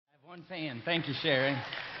One fan. Thank you, Sherry.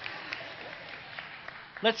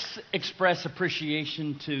 Let's express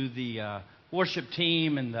appreciation to the worship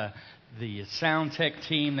team and the sound tech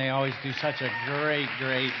team. They always do such a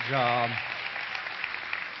great job.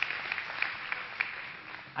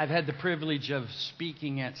 I've had the privilege of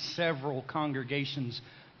speaking at several congregations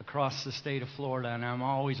across the state of Florida, and I'm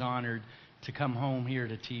always honored to come home here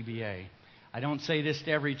to TBA. I don't say this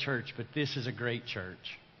to every church, but this is a great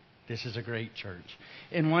church. This is a great church.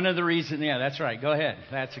 And one of the reasons, yeah, that's right, go ahead.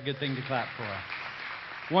 That's a good thing to clap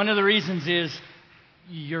for. One of the reasons is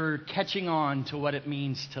you're catching on to what it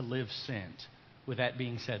means to live sent. With that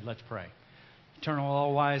being said, let's pray. Eternal,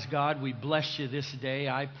 all-wise God, we bless you this day.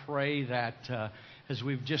 I pray that as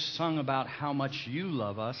we've just sung about how much you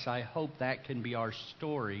love us, I hope that can be our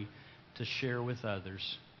story to share with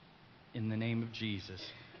others. In the name of Jesus,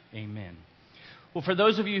 amen. Well, for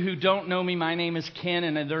those of you who don't know me, my name is Ken,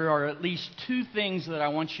 and there are at least two things that I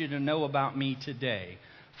want you to know about me today.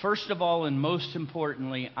 First of all, and most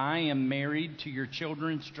importantly, I am married to your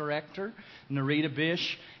children's director, Narita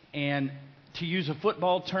Bish, and to use a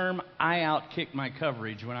football term, I outkicked my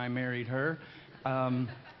coverage when I married her. And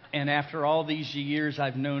after all these years,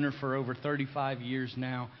 I've known her for over 35 years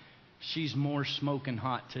now. She's more smoking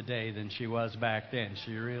hot today than she was back then.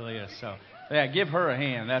 She really is. So, yeah, give her a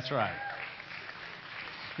hand. That's right.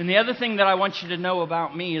 And the other thing that I want you to know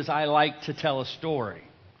about me is I like to tell a story.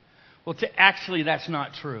 Well, actually, that's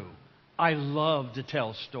not true. I love to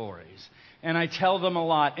tell stories, and I tell them a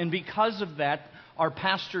lot. And because of that, our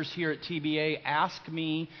pastors here at TBA asked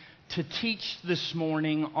me to teach this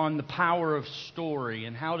morning on the power of story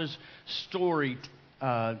and how does story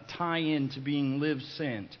tie into being lived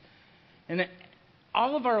sent. And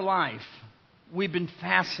all of our life, we've been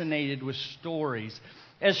fascinated with stories.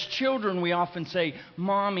 As children, we often say,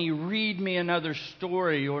 "Mommy, read me another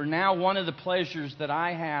story." Or now one of the pleasures that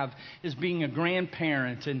I have is being a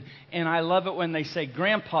grandparent. And I love it when they say,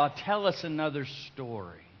 "Grandpa, tell us another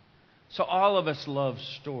story." So all of us love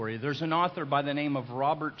story. There's an author by the name of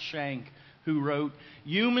Robert Shank who wrote,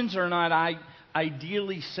 "Humans are not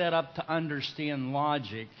ideally set up to understand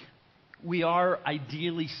logic. We are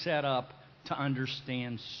ideally set up to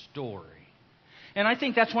understand story." And I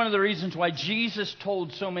think that's one of the reasons why Jesus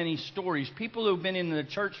told so many stories. People who have been in the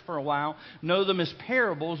church for a while know them as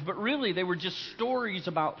parables, but really they were just stories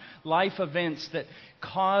about life events that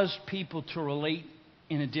caused people to relate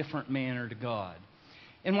in a different manner to God.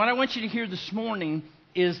 And what I want you to hear this morning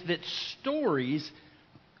is that stories,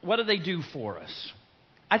 what do they do for us?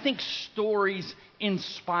 I think stories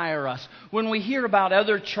inspire us. When we hear about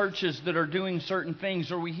other churches that are doing certain things,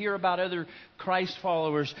 or we hear about other Christ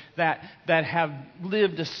followers that have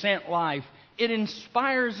lived a sent life, it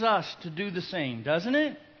inspires us to do the same, doesn't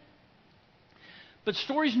it? But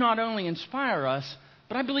stories not only inspire us,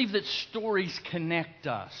 but I believe that stories connect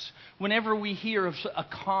us. Whenever we hear of a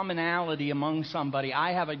commonality among somebody,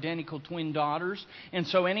 I have identical twin daughters, and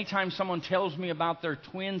so anytime someone tells me about their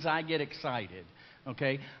twins, I get excited.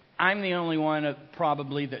 Okay, I'm the only one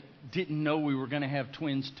probably that didn't know we were going to have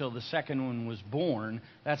twins till the second one was born.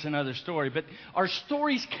 That's another story. But our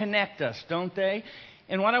stories connect us, don't they?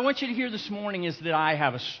 And what I want you to hear this morning is that I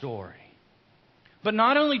have a story. But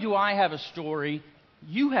not only do I have a story,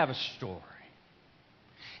 you have a story.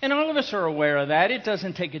 And all of us are aware of that. It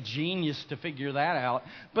doesn't take a genius to figure that out.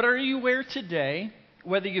 But are you aware today,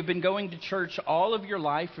 whether you've been going to church all of your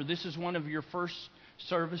life or this is one of your first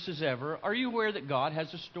services ever, are you aware that God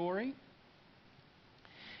has a story?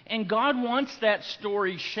 And God wants that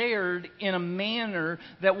story shared in a manner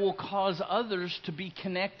that will cause others to be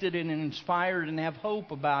connected and inspired and have hope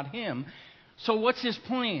about Him. So what's His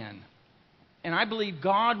plan? And I believe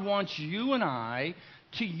God wants you and I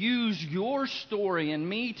to use your story and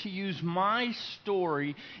me to use my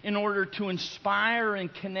story in order to inspire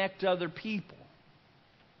and connect other people.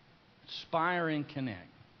 Inspire and connect.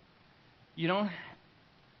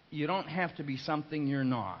 You don't have to be something you're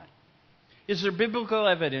not. Is there biblical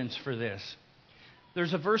evidence for this?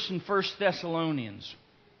 There's a verse in 1 Thessalonians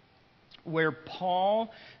where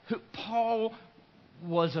Paul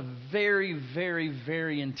was a very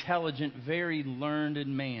intelligent, very learned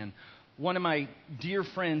man. One of my dear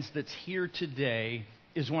friends that's here today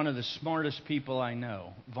is one of the smartest people I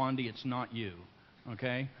know. Vondi, it's not you,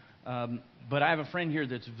 okay? But I have a friend here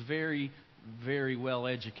that's very well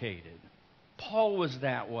educated. Paul was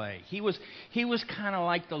that way. He was kind of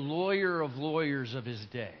like the lawyer of lawyers of his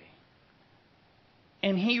day.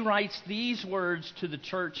 And he writes these words to the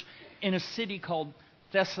church in a city called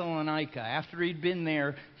Thessalonica. After he'd been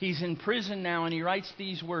there, he's in prison now, and he writes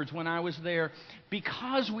these words, "When I was there,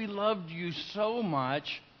 because we loved you so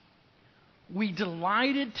much, we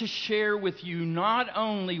delighted to share with you not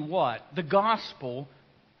only what? The gospel,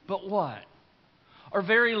 but what? Our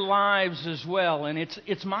very lives as well. And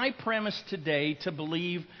it's my premise today to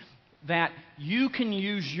believe that you can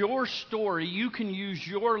use your story, you can use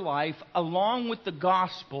your life along with the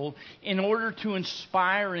gospel in order to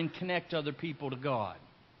inspire and connect other people to God.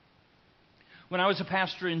 When I was a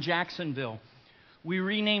pastor in Jacksonville, we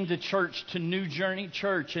renamed the church to New Journey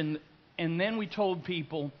Church, and then we told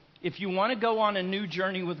people, if you want to go on a new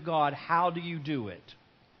journey with God, how do you do it?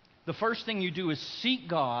 The first thing you do is seek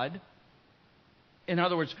God. In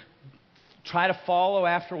other words, try to follow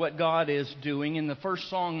after what God is doing. In the first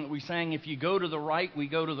song that we sang, if you go to the right, we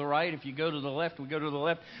go to the right. If you go to the left, we go to the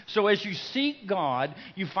left. So as you seek God,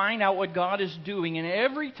 you find out what God is doing. And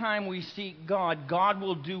every time we seek God, God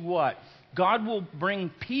will do what? God will bring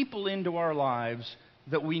people into our lives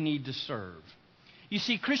that we need to serve. You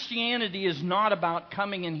see, Christianity is not about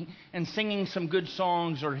coming and singing some good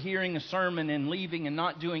songs or hearing a sermon and leaving and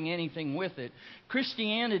not doing anything with it.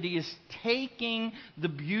 Christianity is taking the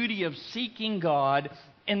beauty of seeking God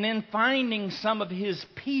and then finding some of His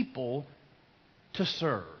people to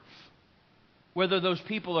serve. Whether those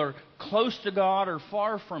people are close to God or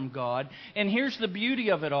far from God. And here's the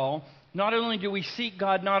beauty of it all. Not only do we seek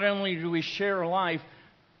God, not only do we share life,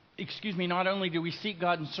 not only do we seek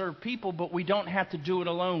God and serve people, but we don't have to do it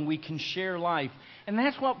alone. We can share life. And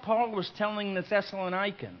that's what Paul was telling the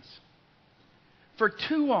Thessalonians. For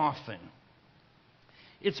too often,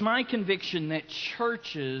 it's my conviction that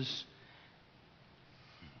churches,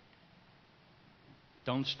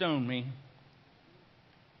 don't stone me,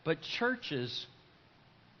 but churches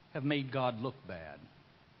have made God look bad.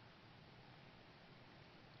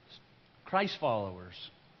 Christ followers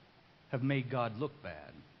have made God look bad.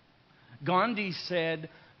 Gandhi said,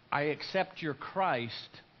 I accept your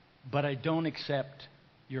Christ, but I don't accept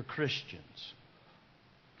your Christians.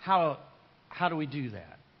 How do we do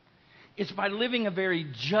that? It's by living a very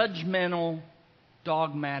judgmental,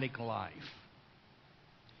 dogmatic life.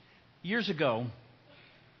 Years ago,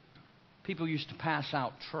 people used to pass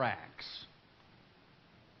out tracts.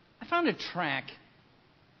 I found a tract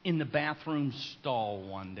in the bathroom stall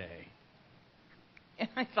one day. And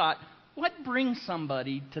I thought, what brings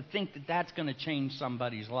somebody to think that that's going to change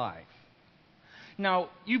somebody's life? Now,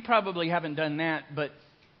 you probably haven't done that, but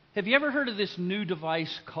have you ever heard of this new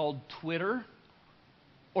device called Twitter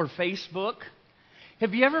or Facebook?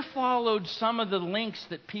 Have you ever followed some of the links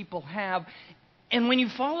that people have? And when you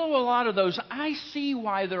follow a lot of those, I see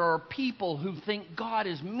why there are people who think God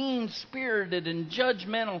is mean-spirited and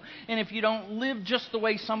judgmental, and if you don't live just the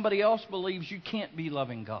way somebody else believes, you can't be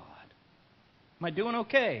loving God. Am I doing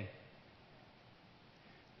okay?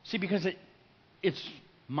 See, because it's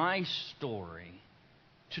my story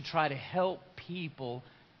to try to help people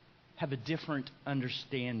have a different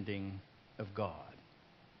understanding of God.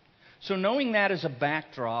 So knowing that as a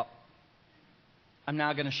backdrop, I'm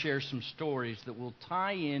now going to share some stories that will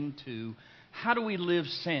tie into how do we live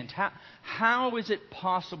sent? How is it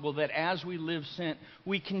possible that as we live sent,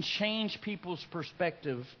 we can change people's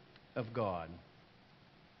perspective of God?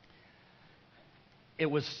 It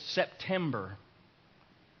was September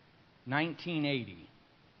 1980.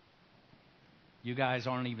 You guys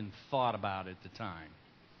aren't even thought about it at the time.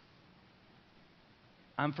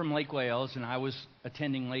 I'm from Lake Wales, and I was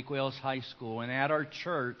attending Lake Wales High School. And at our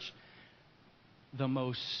church, the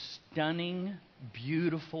most stunning,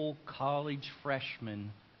 beautiful college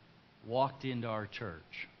freshman walked into our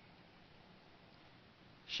church.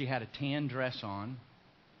 She had a tan dress on.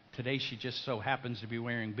 Today she just so happens to be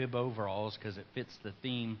wearing bib overalls because it fits the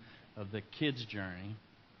theme of the kids' journey.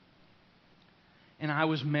 And I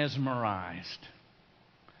was mesmerized.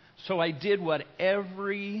 So I did what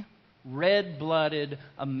every red-blooded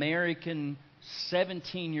American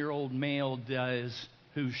 17-year-old male does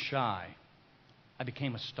who's shy. I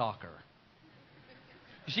became a stalker.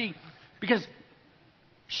 You see, because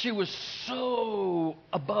she was so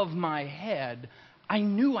above my head, I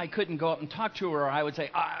knew I couldn't go up and talk to her, or I would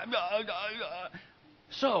say,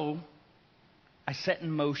 So I set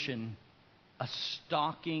in motion a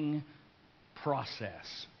stalking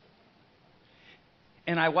process.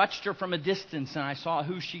 And I watched her from a distance, and I saw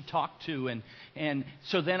who she talked to, and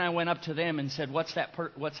so then I went up to them and said, what's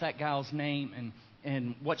that gal's name,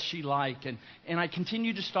 and what's she like? And I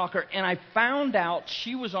continued to stalk her, and I found out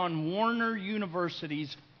she was on Warner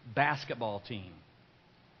University's basketball team.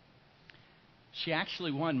 She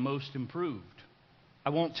actually won Most Improved. I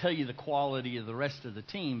won't tell you the quality of the rest of the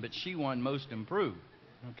team, but she won Most Improved,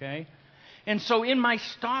 okay? And so in my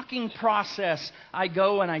stalking process, I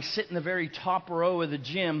go and I sit in the very top row of the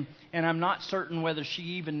gym, and I'm not certain whether she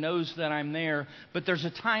even knows that I'm there, but there's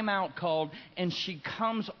a timeout called, and she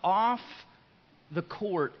comes off the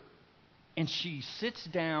court, and she sits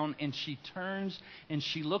down, and she turns, and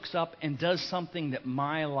she looks up and does something that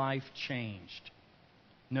my life changed.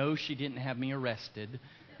 No, she didn't have me arrested.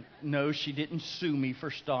 No, she didn't sue me for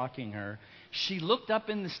stalking her. She looked up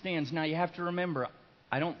in the stands. Now, you have to remember,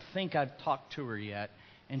 I don't think I've talked to her yet.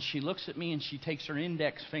 And she looks at me and she takes her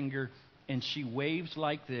index finger and she waves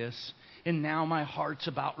like this. And now my heart's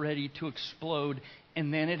about ready to explode.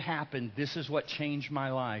 And then it happened. This is what changed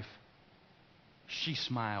my life. She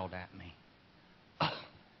smiled at me.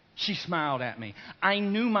 She smiled at me. I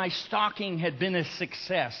knew my stalking had been a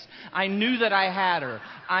success. I knew that I had her.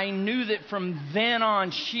 I knew that from then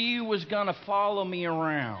on she was going to follow me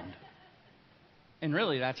around. And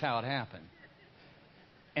really, that's how it happened.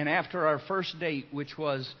 And after our first date, which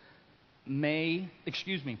was February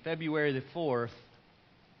the 4th,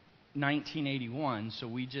 1981, so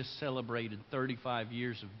we just celebrated 35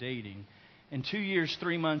 years of dating. And 2 years,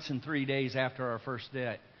 3 months, and 3 days after our first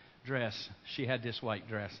dress, she had this white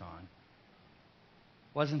dress on.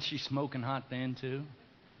 Wasn't she smoking hot then, too?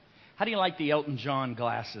 How do you like the Elton John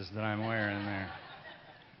glasses that I'm wearing there?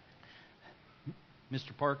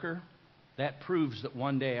 Mr. Parker, that proves that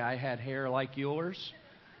one day I had hair like yours.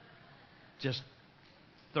 Just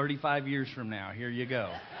 35 years from now, here you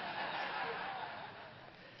go.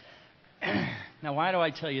 Now, why do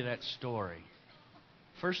I tell you that story?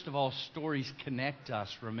 First of all, stories connect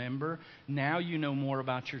us, remember? Now you know more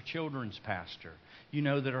about your children's pastor. You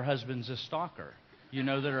know that her husband's a stalker. You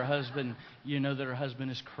know that her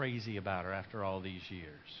husband is crazy about her after all these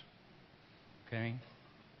years. Okay?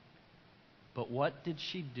 But what did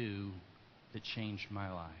she do that changed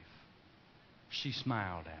my life? She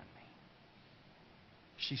smiled at me.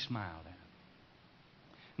 She smiled at me.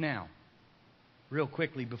 Now, real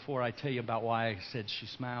quickly before I tell you about why I said she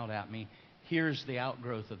smiled at me, here's the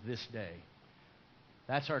outgrowth of this day.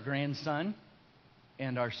 That's our grandson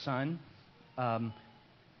and our son.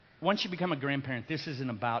 Once you become a grandparent, this isn't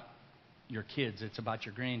about your kids. It's about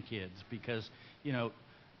your grandkids. Because,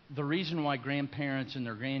 the reason why grandparents and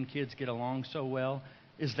their grandkids get along so well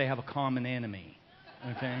is they have a common enemy.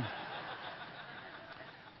 Okay?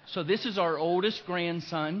 So this is our oldest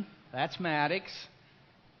grandson. That's Maddox.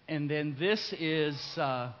 And then this is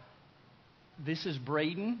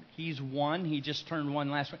Braden. He's 1. He just turned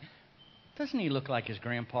 1 last week. Doesn't he look like his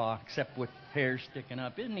grandpa, except with hair sticking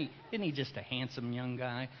up? Isn't he just a handsome young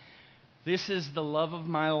guy? This is the love of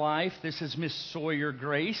my life. This is Miss Sawyer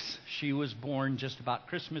Grace. She was born just about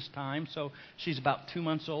Christmas time, so she's about 2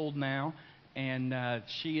 months old now. And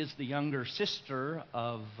she is the younger sister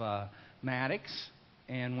of Maddox.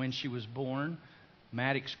 And when she was born,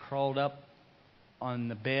 Maddox crawled up on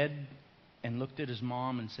the bed and looked at his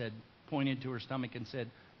mom and said, pointed to her stomach and said,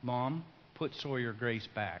 "Mom, put Sawyer Grace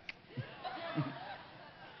back."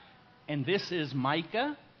 And this is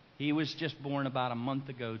Micah. He was just born about a month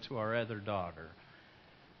ago to our other daughter.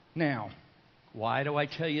 Now, why do I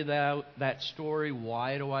tell you that story?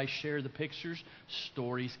 Why do I share the pictures?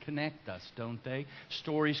 Stories connect us, don't they?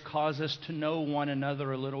 Stories cause us to know one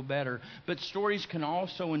another a little better. But stories can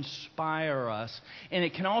also inspire us. And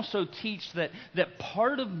it can also teach that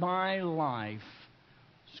part of my life's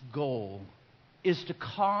goal is to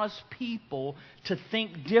cause people to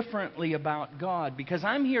think differently about God. Because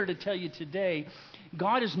I'm here to tell you today,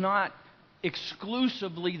 God is not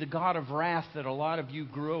exclusively the God of wrath that a lot of you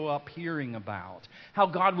grew up hearing about. How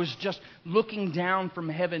God was just looking down from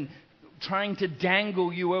heaven, trying to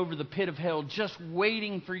dangle you over the pit of hell, just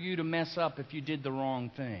waiting for you to mess up if you did the wrong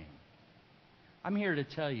thing. I'm here to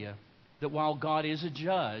tell you that while God is a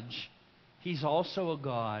judge, He's also a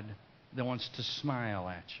God that wants to smile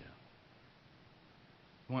at you.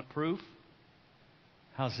 You want proof?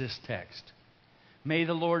 How's this text? May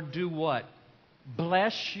the Lord do what?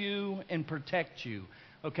 Bless you and protect you.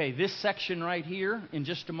 Okay, this section right here, in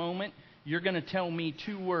just a moment, you're going to tell me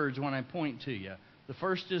 2 words when I point to you. The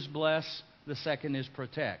first is bless, the second is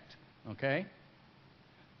protect. Okay?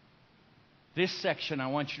 This section, I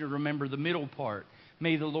want you to remember the middle part.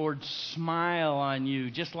 May the Lord smile on you.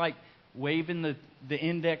 Just like waving the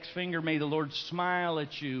index finger, may the Lord smile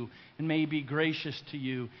at you and may He be gracious to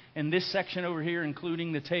you. And this section over here,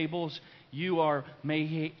 including the tables,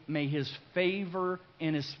 may His favor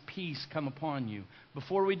and His peace come upon you.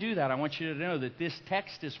 Before we do that, I want you to know that this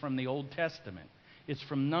text is from the Old Testament. It's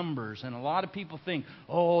from Numbers. And a lot of people think,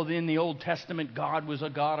 in the Old Testament, God was a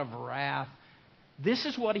God of wrath. This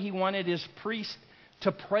is what He wanted His priest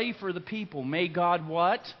to pray for the people. May God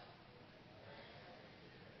what?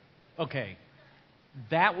 Okay.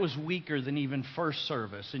 That was weaker than even first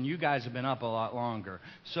service, and you guys have been up a lot longer.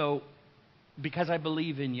 So, because I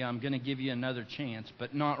believe in you, I'm going to give you another chance,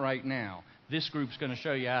 but not right now. This group's going to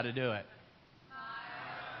show you how to do it.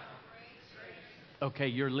 Okay,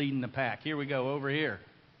 you're leading the pack. Here we go, over here.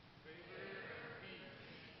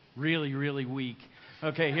 Really, really weak.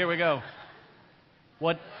 Okay, here we go.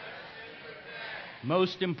 What?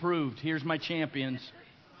 Most improved. Here's my champions.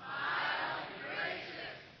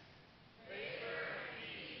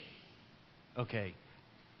 Okay,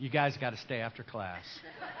 you guys got to stay after class.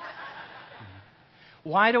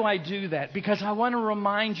 Why do I do that? Because I want to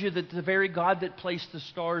remind you that the very God that placed the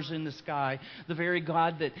stars in the sky, the very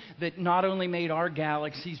God that not only made our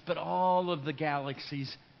galaxies, but all of the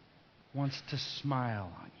galaxies, wants to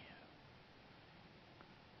smile on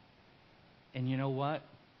you. And you know what?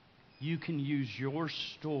 You can use your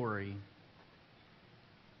story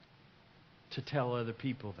to tell other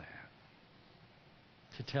people that.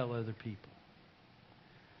 To tell other people.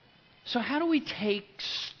 So how do we take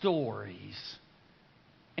stories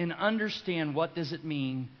and understand what does it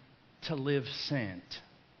mean to live sent?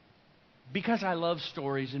 Because I love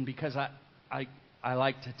stories and because I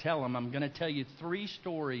like to tell them, I'm going to tell you 3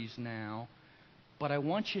 stories now, but I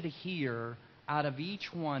want you to hear out of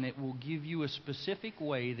each one, it will give you a specific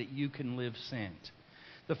way that you can live sent.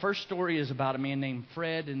 The first story is about a man named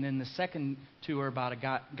Fred, and then the second 2 are about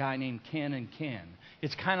a guy named Ken and Ken.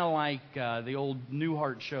 It's kind of like the old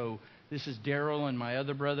Newhart show. This is Daryl and my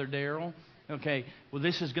other brother Daryl. Okay, well,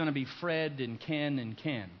 this is going to be Fred and Ken and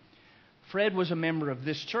Ken. Fred was a member of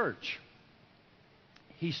this church.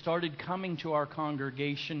 He started coming to our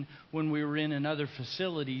congregation when we were in other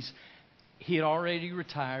facilities. He had already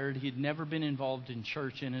retired. He had never been involved in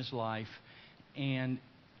church in his life. And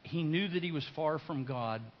he knew that he was far from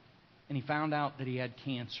God. And he found out that he had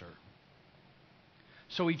cancer.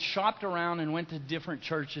 So he shopped around and went to different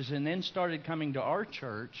churches and then started coming to our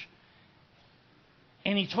church.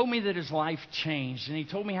 And he told me that his life changed. And he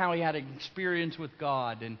told me how he had an experience with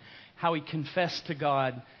God and how he confessed to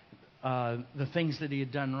God the things that he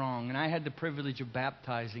had done wrong. And I had the privilege of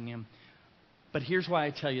baptizing him. But here's why I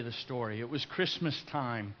tell you the story. It was Christmas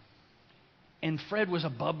time. And Fred was a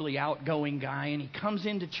bubbly, outgoing guy. And he comes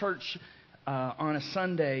into church on a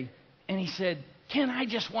Sunday. And he said, Ken, I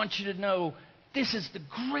just want you to know this is the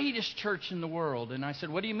greatest church in the world. And I said,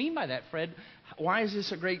 what do you mean by that, Fred? Why is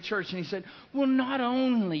this a great church? And he said, well, not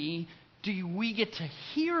only do we get to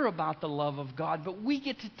hear about the love of God, but we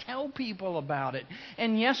get to tell people about it.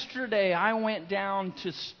 And yesterday I went down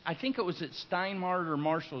to, I think it was at Steinmart or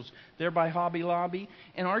Marshall's, there by Hobby Lobby.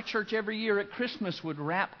 And our church every year at Christmas would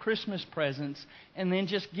wrap Christmas presents and then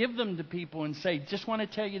just give them to people and say, just want to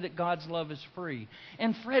tell you that God's love is free.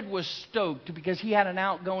 And Fred was stoked because he had an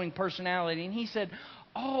outgoing personality. And he said,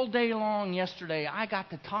 all day long yesterday, I got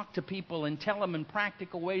to talk to people and tell them in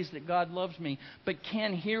practical ways that God loves me. But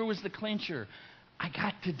Ken, here was the clincher. I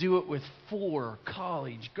got to do it with 4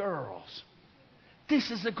 college girls.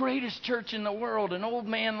 This is the greatest church in the world. An old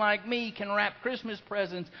man like me can wrap Christmas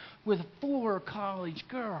presents with 4 college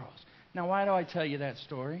girls. Now, why do I tell you that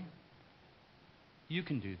story? You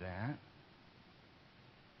can do that.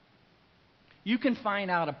 You can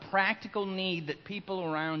find out a practical need that people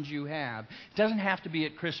around you have. It doesn't have to be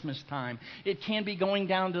at Christmas time. It can be going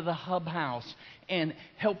down to the Hub House and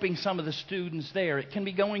helping some of the students there. It can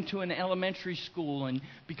be going to an elementary school and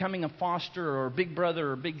becoming a foster or a big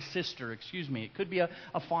brother or big sister. It could be a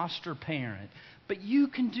foster parent. But you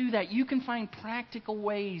can do that. You can find practical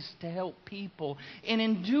ways to help people. And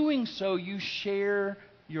in doing so, you share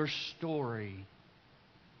your story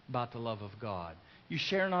about the love of God. You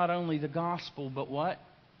share not only the gospel, but what?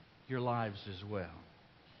 Your lives as well.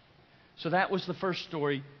 So that was the first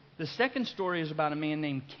story. The second story is about a man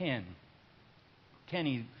named Ken.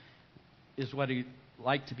 Kenny is what he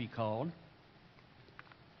liked to be called.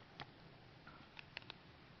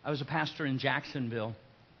 I was a pastor in Jacksonville.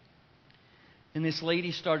 And this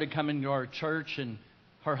lady started coming to our church, and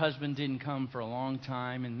her husband didn't come for a long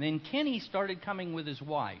time. And then Kenny started coming with his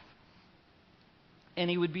wife. And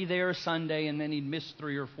he would be there a Sunday, and then he'd miss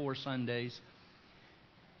 3 or 4 Sundays.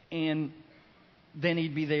 And then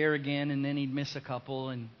he'd be there again, and then he'd miss a couple.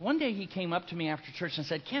 And one day he came up to me after church and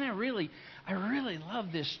said, Ken, I really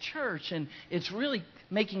love this church, and it's really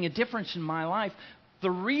making a difference in my life. The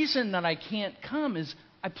reason that I can't come is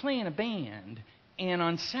I play in a band. And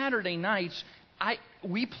on Saturday nights,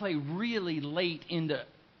 we play really late into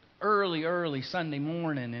early Sunday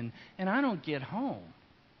morning, and I don't get home.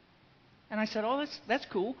 And I said, oh, that's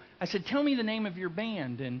cool. I said, tell me the name of your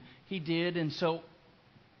band. And he did. And so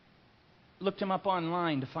looked him up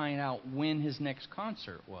online to find out when his next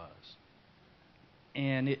concert was.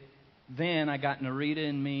 And then I got Narita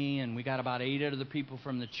and me, and we got about 8 other people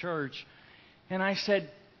from the church. And I said,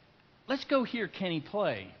 let's go hear Kenny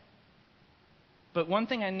play. But one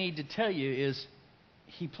thing I need to tell you is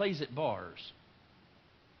he plays at bars.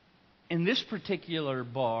 And this particular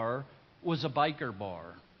bar was a biker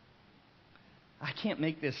bar. I can't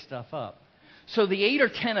make this stuff up. So the 8 or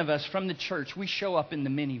 10 of us from the church, we show up in the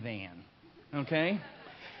minivan, okay?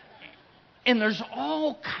 And there's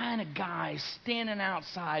all kind of guys standing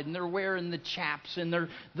outside, and they're wearing the chaps, and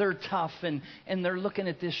they're tough, and they're looking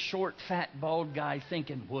at this short, fat, bald guy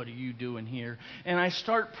thinking, what are you doing here? And I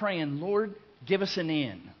start praying, Lord, give us an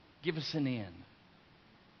in. Give us an in.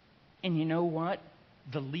 And you know what?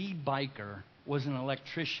 The lead biker was an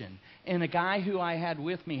electrician. And a guy who I had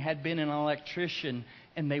with me had been an electrician,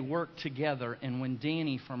 and they worked together. And when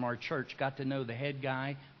Danny from our church got to know the head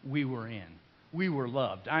guy, we were in. We were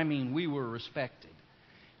loved. I mean, we were respected.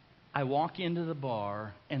 I walk into the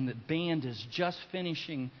bar, and the band is just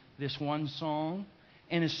finishing this one song.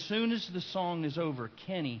 And as soon as the song is over,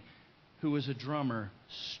 Kenny, who was a drummer,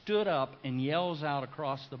 stood up and yells out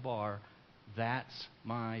across the bar, "That's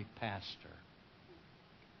my pastor."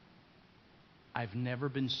 I've never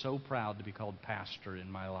been so proud to be called pastor in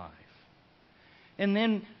my life. And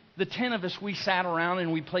then the 10 of us, we sat around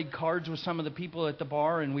and we played cards with some of the people at the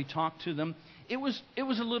bar, and we talked to them. It was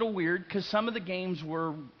a little weird because some of the games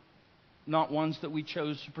were not ones that we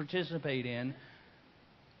chose to participate in.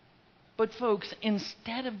 But folks,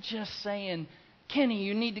 instead of just saying, Kenny,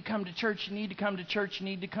 you need to come to church, you need to come to church, you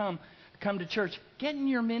need to come to church, get in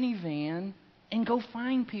your minivan and go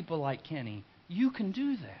find people like Kenny. You can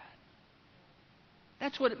do that.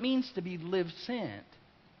 That's what it means to be live sent.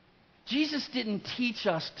 Jesus didn't teach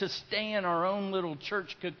us to stay in our own little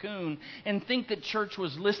church cocoon and think that church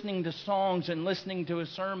was listening to songs and listening to a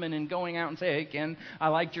sermon and going out and say, hey, Ken, I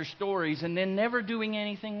liked your stories, and then never doing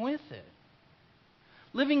anything with it.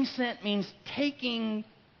 Living sent means taking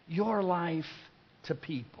your life to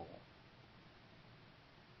people.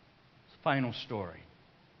 Final story.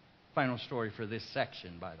 Final story for this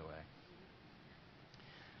section, by the way.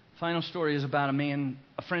 Final story is about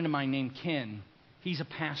a friend of mine named Ken. He's a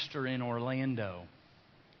pastor in Orlando,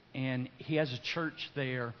 and he has a church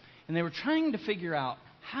there. And they were trying to figure out,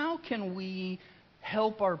 how can we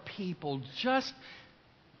help our people just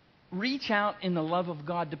reach out in the love of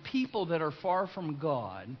God to people that are far from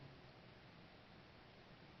God?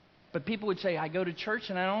 But people would say, I go to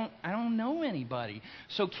church and I don't know anybody.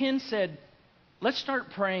 So Ken said, let's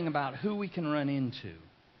start praying about who we can run into.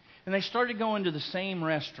 And they started going to the same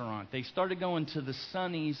restaurant. They started going to the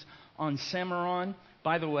Sonny's on Cimarron.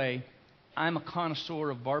 By the way, I'm a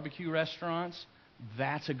connoisseur of barbecue restaurants.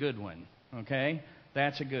 That's a good one, okay?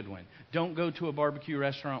 That's a good one. Don't go to a barbecue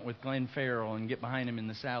restaurant with Glenn Farrell and get behind him in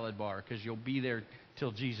the salad bar, because you'll be there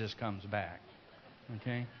till Jesus comes back,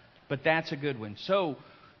 okay? But that's a good one. So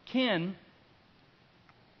Ken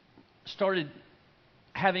started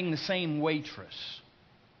having the same waitress.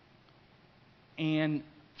 And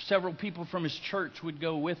several people from his church would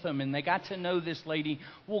go with him, and they got to know this lady.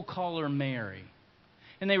 We'll call her Mary.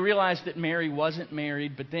 And they realized that Mary wasn't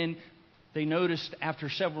married, but then they noticed after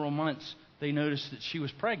several months, they noticed that she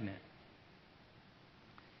was pregnant.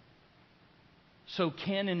 So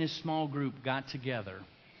Ken and his small group got together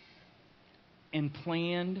and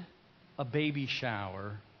planned a baby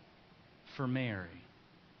shower for Mary.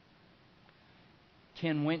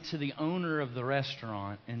 Ken went to the owner of the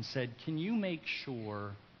restaurant and said, can you make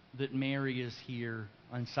sure that Mary is here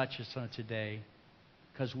on such and such a day,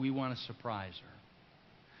 because we want to surprise her.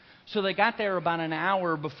 So they got there about an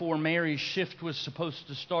hour before Mary's shift was supposed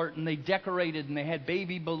to start, and they decorated, and they had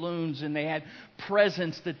baby balloons, and they had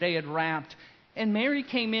presents that they had wrapped. And Mary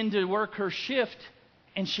came in to work her shift,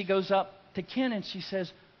 and she goes up to Ken and she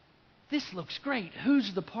says, this looks great.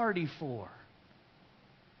 Who's the party for?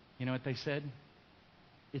 You know what they said?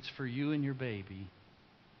 It's for you and your baby.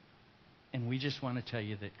 And we just want to tell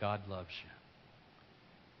you that God loves you.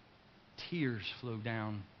 Tears flowed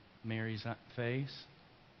down Mary's face.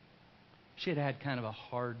 She had had kind of a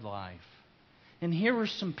hard life. And here were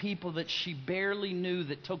some people that she barely knew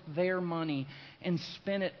that took their money and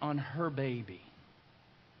spent it on her baby.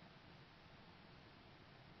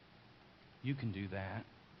 You can do that.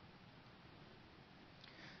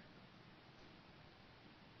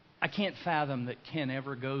 I can't fathom that Ken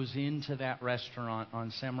ever goes into that restaurant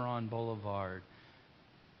on Cimarron Boulevard,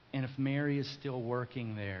 and if Mary is still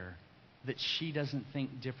working there, that she doesn't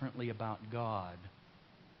think differently about God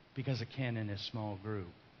because of Ken and his small group.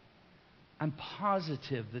 I'm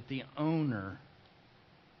positive that the owner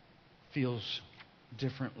feels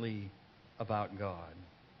differently about God.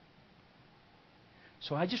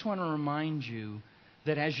 So I just want to remind you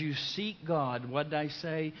that as you seek God, what did I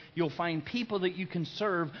say? You'll find people that you can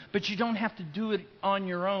serve, but you don't have to do it on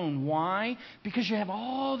your own. Why? Because you have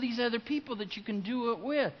all these other people that you can do it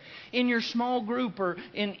with. In your small group or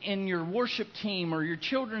in your worship team or your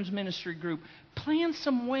children's ministry group, plan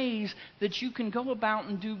some ways that you can go about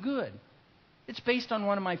and do good. It's based on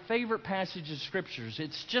one of my favorite passages of Scriptures.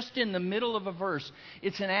 It's just in the middle of a verse.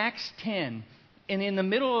 It's in Acts 10. And in the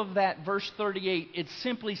middle of that, verse 38, it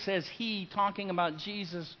simply says, He, talking about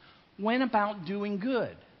Jesus, went about doing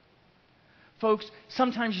good. Folks,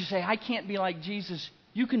 sometimes you say, I can't be like Jesus.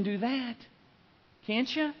 You can do that,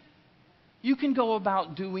 can't you? You can go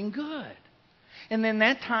about doing good. And then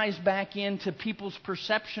that ties back into people's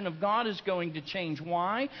perception of God is going to change.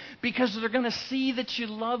 Why? Because they're going to see that you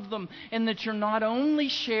love them and that you're not only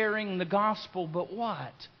sharing the gospel, but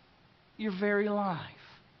what? Your very life.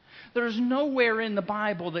 There's nowhere in the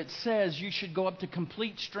Bible that says you should go up to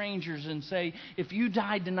complete strangers and say, if you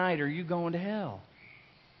died tonight, are you going to hell?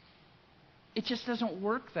 It just doesn't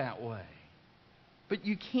work that way. But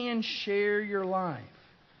you can share your life.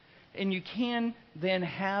 And you can then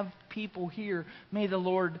have people here. May the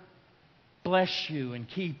Lord bless you and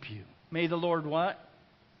keep you. May the Lord what?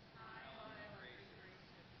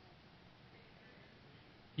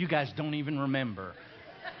 You guys don't even remember.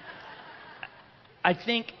 I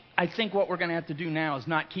think what we're going to have to do now is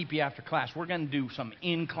not keep you after class. We're going to do some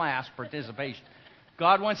in-class participation.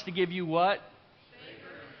 God wants to give you what?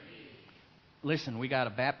 Listen, we got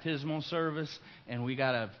a baptismal service, and we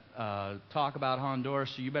got to talk about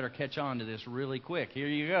Honduras, so you better catch on to this really quick. Here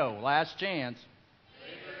you go. Last chance.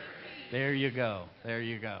 There you go. There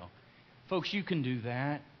you go. Folks, you can do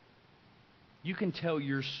that. You can tell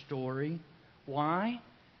your story. Why?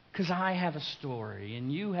 Because I have a story,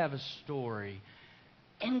 and you have a story.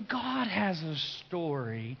 And God has a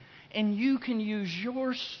story, and you can use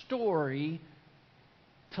your story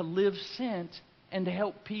to live sent and to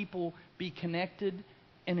help people be connected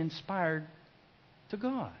and inspired to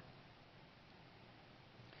God.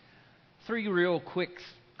 3 real quick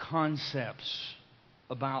concepts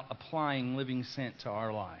about applying living sent to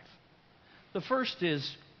our life. The first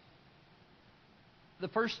is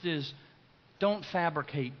don't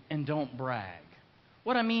fabricate and don't brag.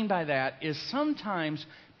 What I mean by that is sometimes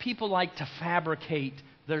people like to fabricate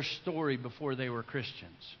their story before they were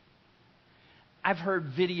Christians. I've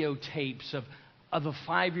heard videotapes of a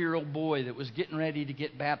 5-year-old boy that was getting ready to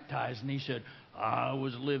get baptized, and he said, I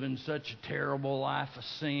was living such a terrible life of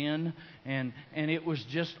sin, and it was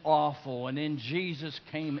just awful. And then Jesus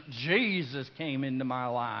came into my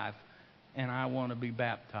life, and I want to be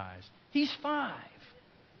baptized. He's 5.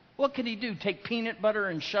 What could he do? Take peanut butter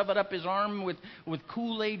and shove it up his arm with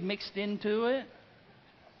Kool-Aid mixed into it?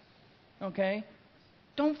 Okay?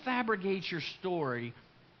 Don't fabricate your story,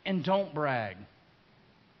 and don't brag.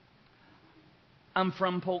 I'm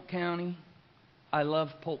from Polk County. I love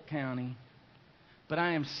Polk County. But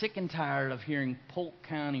I am sick and tired of hearing Polk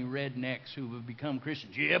County rednecks who have become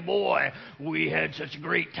Christians. Yeah, boy, we had such a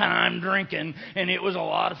great time drinking, and it was a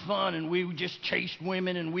lot of fun, and we just chased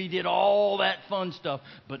women, and we did all that fun stuff.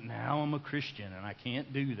 But now I'm a Christian, and I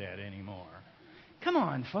can't do that anymore. Come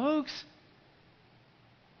on, folks.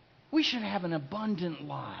 We should have an abundant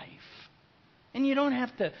life. And you don't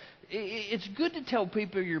have to... It's good to tell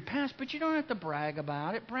people your past, but you don't have to brag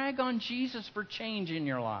about it. Brag on Jesus for change in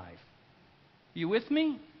your life. You with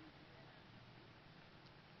me?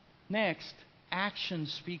 Next,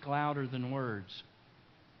 actions speak louder than words.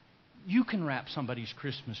 You can wrap somebody's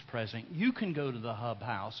Christmas present. You can go to the Hub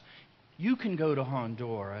House. You can go to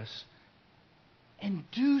Honduras and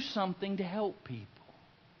do something to help people.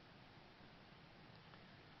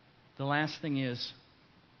 The last thing is,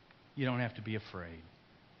 you don't have to be afraid.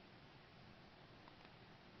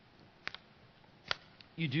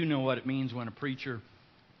 You do know what it means when a preacher,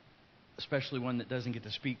 especially one that doesn't get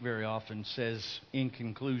to speak very often, says, in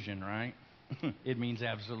conclusion, right? It means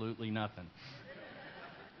absolutely nothing.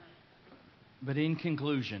 But in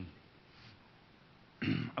conclusion,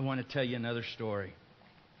 I want to tell you another story.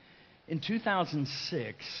 In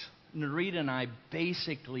 2006, Narita and I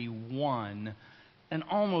basically won an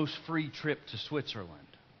almost free trip to Switzerland.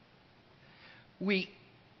 We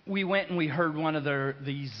went and we heard one of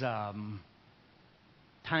these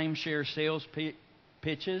timeshare sales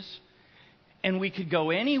pitches. And we could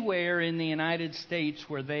go anywhere in the United States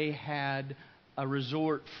where they had a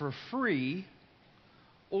resort for free,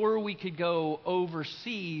 or we could go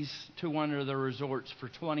overseas to one of the resorts for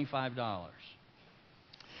 $25.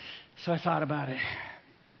 So I thought about it.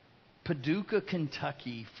 Paducah,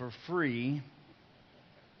 Kentucky for free.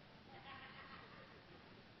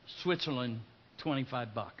 Switzerland, $25.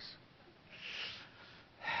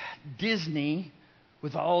 Disney,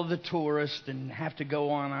 with all the tourists and have to go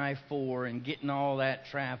on I-4 and getting all that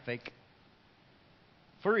traffic,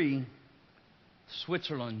 free.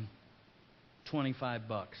 Switzerland,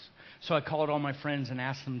 $25. So I called all my friends and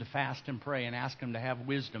asked them to fast and pray and ask them to have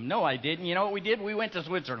wisdom. No, I didn't. You know what we did? We went to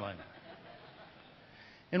Switzerland.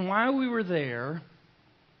 And while we were there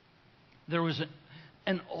was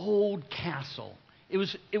an old castle. It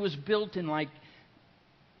was built in like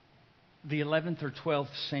the 11th or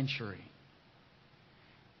 12th century.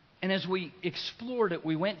 And as we explored it,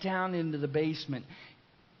 we went down into the basement.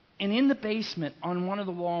 And in the basement, on one of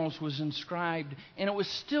the walls was inscribed, and it was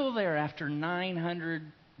still there after 900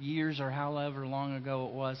 years or however long ago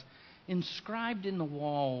it was, inscribed in the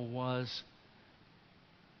wall was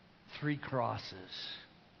 3 crosses.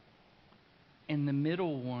 And the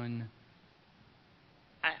middle one,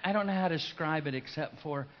 I don't know how to describe it except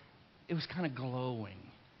for it was kind of glowing.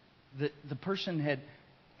 The person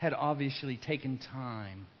had obviously taken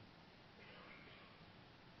time.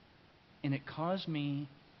 And it caused me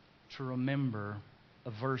to remember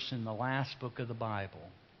a verse in the last book of the Bible.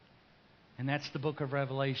 And that's the book of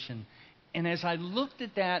Revelation. And as I looked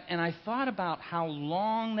at that and I thought about how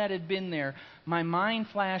long that had been there, my mind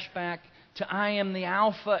flashed back to I am the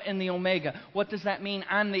Alpha and the Omega. What does that mean?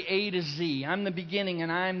 I'm the A to Z. I'm the beginning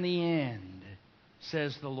and I'm the end,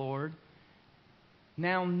 says the Lord.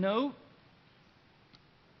 Now note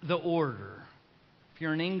the order. If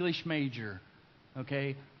you're an English major,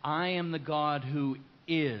 okay, I am the God who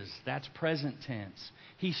is. That's present tense.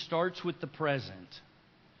 He starts with the present.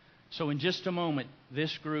 So in just a moment,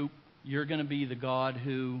 this group, you're going to be the God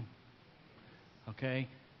who, okay?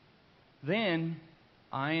 Then,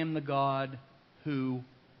 I am the God who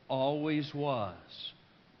always was.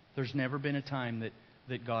 There's never been a time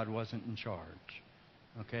that God wasn't in charge.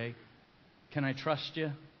 Okay? Can I trust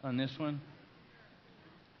you on this one?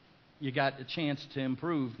 You got a chance to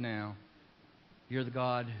improve now. You're the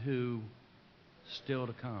God who still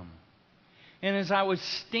to come. And as I was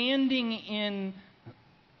standing in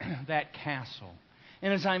that castle,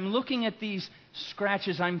 and as I'm looking at these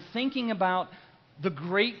scratches, I'm thinking about the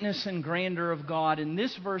greatness and grandeur of God. And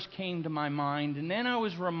this verse came to my mind. And then I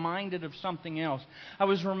was reminded of something else. I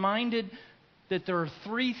was reminded that there are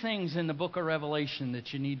 3 things in the book of Revelation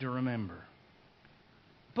that you need to remember.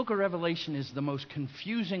 The book of Revelation is the most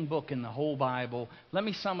confusing book in the whole Bible. Let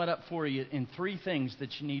me sum it up for you in 3 things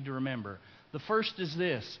that you need to remember. The first is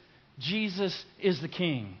this: Jesus is the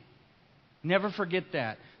King. Never forget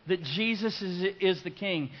that Jesus is the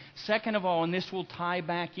King. Second of all, and this will tie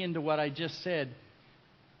back into what I just said,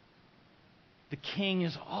 the King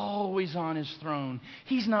is always on His throne.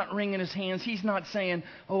 He's not wringing His hands. He's not saying,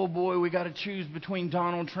 oh boy, we got to choose between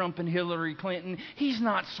Donald Trump and Hillary Clinton. He's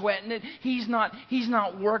not sweating it. He's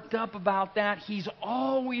not worked up about that. He's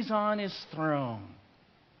always on His throne.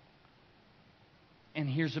 And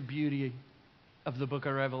here's the beauty of the book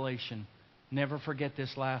of Revelation. Never forget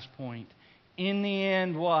this last point. In the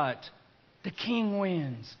end, what? The King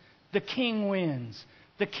wins. The King wins.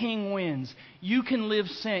 The King wins. You can live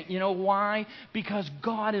sent. You know why? Because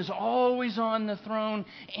God is always on the throne.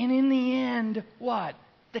 And in the end, what?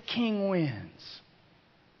 The King wins.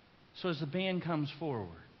 So as the band comes forward,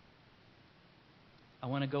 I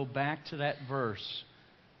want to go back to that verse,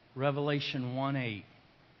 Revelation 1:8.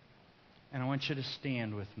 And I want you to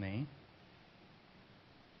stand with me.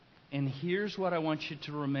 And here's what I want you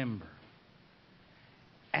to remember.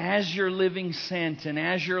 As you're living sent and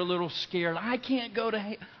as you're a little scared, I can't go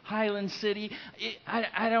to Highland City.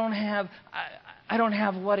 I don't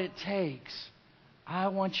have what it takes. I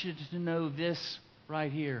want you to know this right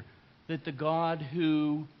here, that the God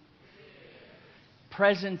who,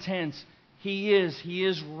 present tense, He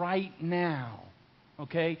is right now.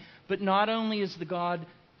 Okay? But not only is the God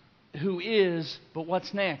who is, but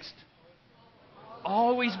what's next?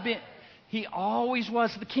 Always been. He always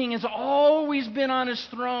was. The King has always been on His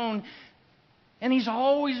throne. And He's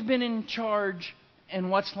always been in charge. And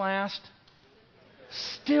what's last?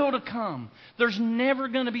 Still to come. There's never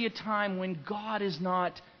going to be a time when God is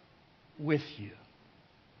not with you.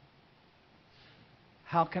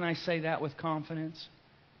 How can I say that with confidence?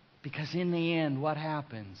 Because in the end, what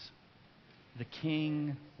happens? The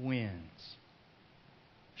King wins.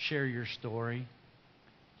 Share your story.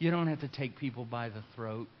 You don't have to take people by the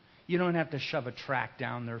throat. You don't have to shove a tract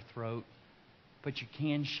down their throat. But you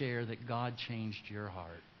can share that God changed your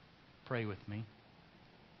heart. Pray with me.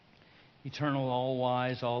 Eternal,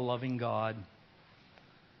 all-wise, all-loving God,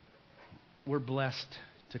 we're blessed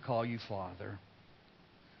to call you Father.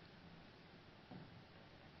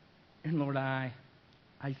 And Lord, I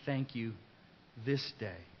thank you this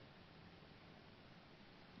day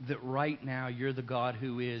that right now you're the God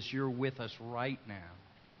who is. You're with us right now.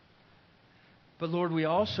 But Lord, we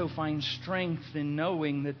also find strength in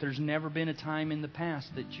knowing that there's never been a time in the past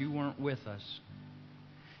that you weren't with us.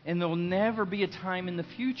 And there'll never be a time in the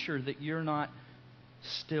future that you're not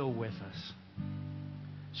still with us.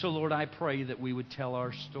 So Lord, I pray that we would tell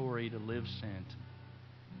our story to live sent.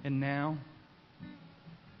 And now,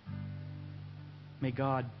 may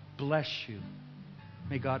God bless you.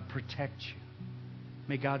 May God protect you.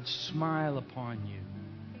 May God smile upon you.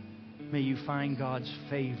 May you find God's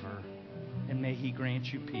favor. And may He grant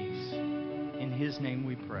you peace. In His name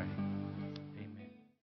we pray.